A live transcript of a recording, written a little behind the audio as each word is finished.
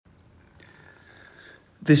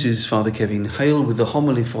This is Father Kevin Hale with the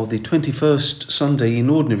homily for the 21st Sunday in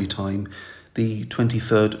Ordinary Time, the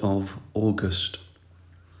 23rd of August.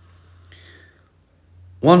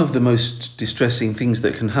 One of the most distressing things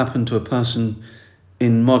that can happen to a person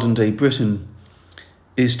in modern-day Britain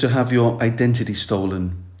is to have your identity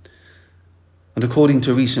stolen. And according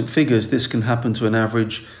to recent figures, this can happen to an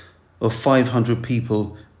average of 500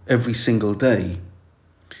 people every single day.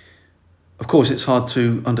 Of course, it's hard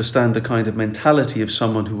to understand the kind of mentality of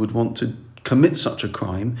someone who would want to commit such a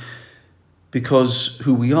crime, because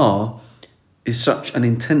who we are is such an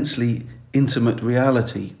intensely intimate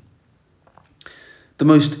reality. The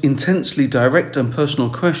most intensely direct and personal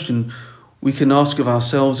question we can ask of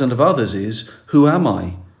ourselves and of others is, who am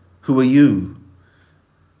I? Who are you?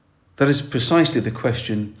 That is precisely the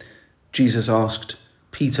question Jesus asked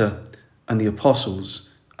Peter and the apostles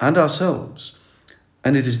and ourselves.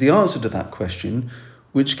 And it is the answer to that question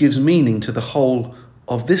which gives meaning to the whole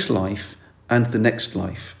of this life and the next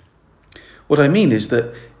life. What I mean is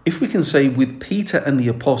that if we can say with Peter and the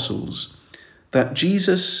apostles that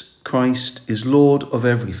Jesus Christ is Lord of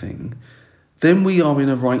everything, then we are in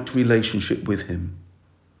a right relationship with him.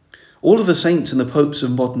 All of the saints and the popes of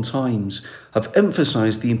modern times have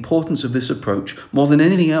emphasized the importance of this approach more than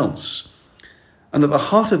anything else. And at the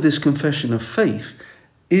heart of this confession of faith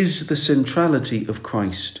is the centrality of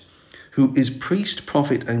Christ, who is priest,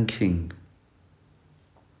 prophet, and king.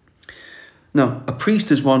 Now, a priest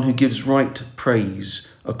is one who gives right praise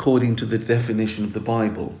according to the definition of the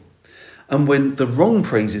Bible. And when the wrong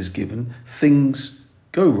praise is given, things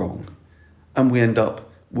go wrong. And we end up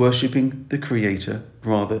worshipping the creature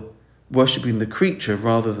rather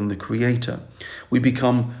than the creator. We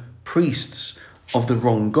become priests of the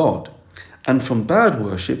wrong God. And from bad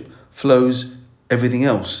worship flows everything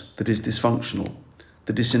else that is dysfunctional,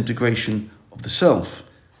 the disintegration of the self,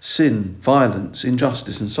 sin, violence,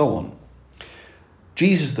 injustice, and so on.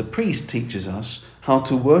 Jesus the priest teaches us how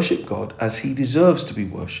to worship God as he deserves to be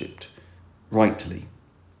worshipped, rightly.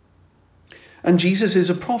 And Jesus is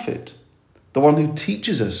a prophet, the one who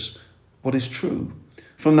teaches us what is true.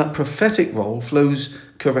 From that prophetic role flows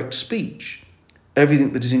correct speech,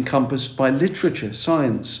 everything that is encompassed by literature,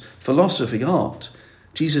 science, philosophy, art.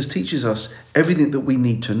 Jesus teaches us everything that we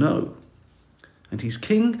need to know. And he's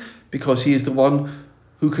king because he is the one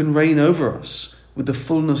who can reign over us with the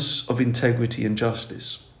fullness of integrity and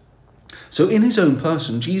justice. So in his own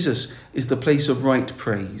person, Jesus is the place of right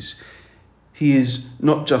praise. He is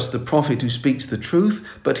not just the prophet who speaks the truth,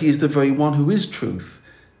 but he is the very one who is truth,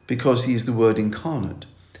 because he is the Word incarnate.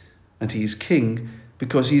 And he is king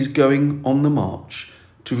because he is going on the march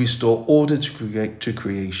to restore order to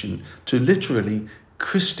creation, to literally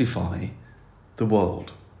Christify the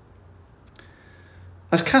world.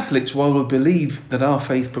 As Catholics, while we believe that our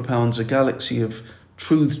faith propounds a galaxy of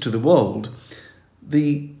truths to the world,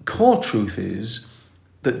 the core truth is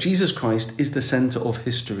that Jesus Christ is the centre of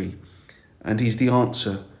history, and he's the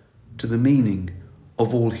answer to the meaning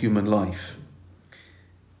of all human life.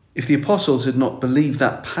 If the apostles had not believed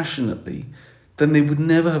that passionately, then they would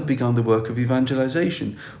never have begun the work of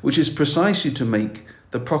evangelization, which is precisely to make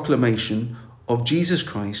the proclamation of Jesus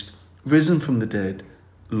Christ, risen from the dead,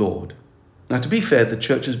 Lord. Now, to be fair, the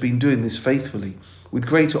Church has been doing this faithfully, with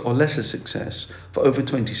greater or lesser success, for over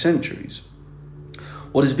 20 centuries.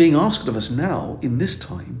 What is being asked of us now, in this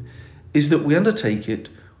time, is that we undertake it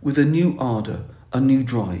with a new ardour, a new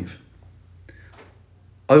drive.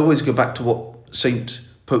 I always go back to what St.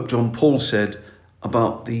 Pope John Paul said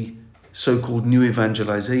about the so-called new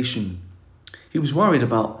evangelization. He was worried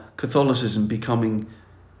about Catholicism becoming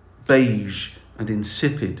beige and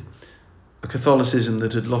insipid, a Catholicism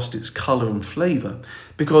that had lost its colour and flavour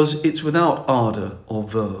because it's without ardour or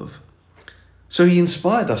verve. So he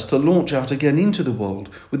inspired us to launch out again into the world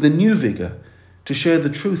with a new vigour to share the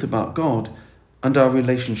truth about God and our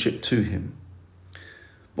relationship to him.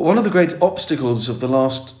 But one of the great obstacles of the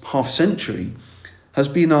last half century has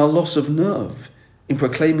been our loss of nerve in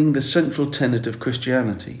proclaiming the central tenet of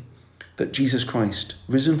Christianity, that Jesus Christ,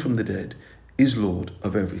 risen from the dead, is Lord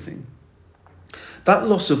of everything. That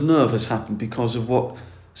loss of nerve has happened because of what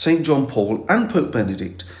St. John Paul and Pope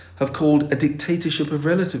Benedict have called a dictatorship of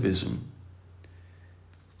relativism.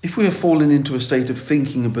 If we have fallen into a state of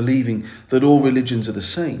thinking and believing that all religions are the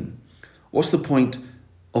same, what's the point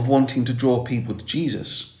of wanting to draw people to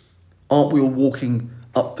Jesus? Aren't we all walking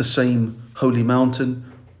up the same holy mountain,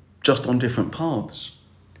 just on different paths?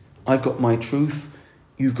 I've got my truth,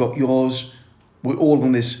 you've got yours, we're all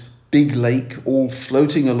on this big lake, all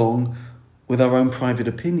floating along with our own private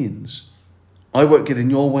opinions. I won't get in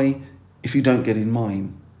your way if you don't get in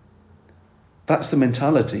mine. That's the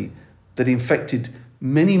mentality that infected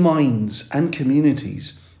many minds and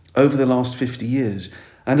communities over the last 50 years,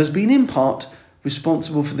 and has been in part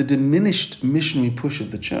responsible for the diminished missionary push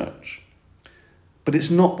of the church. But it's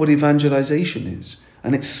not what evangelization is,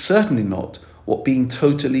 and it's certainly not what being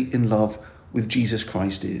totally in love with Jesus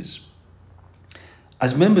Christ is.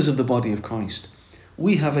 As members of the body of Christ,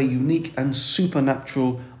 we have a unique and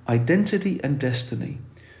supernatural identity and destiny.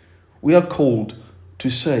 We are called to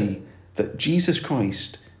say that Jesus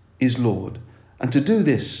Christ is Lord, and to do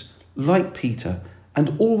this like Peter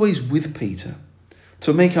and always with Peter,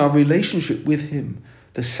 to make our relationship with him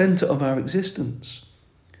the centre of our existence.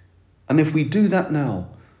 And if we do that now,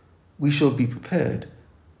 we shall be prepared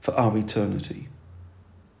for our eternity.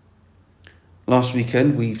 Last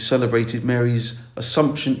weekend, we celebrated Mary's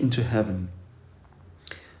assumption into heaven.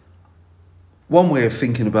 One way of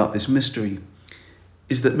thinking about this mystery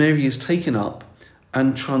is that Mary is taken up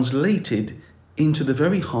and translated into the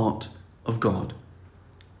very heart of God.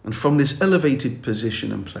 And from this elevated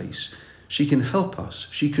position and place, she can help us,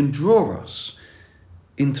 she can draw us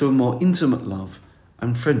into a more intimate love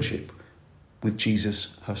and friendship with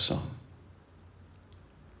Jesus, her Son.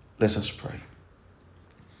 Let us pray.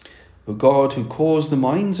 O God, who caused the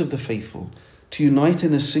minds of the faithful to unite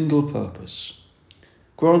in a single purpose,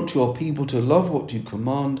 grant your people to love what you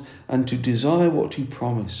command and to desire what you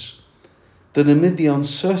promise, that amid the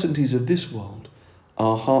uncertainties of this world,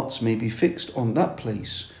 our hearts may be fixed on that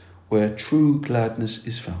place where true gladness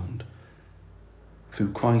is found.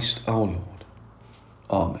 Through Christ our Lord.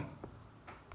 Amen.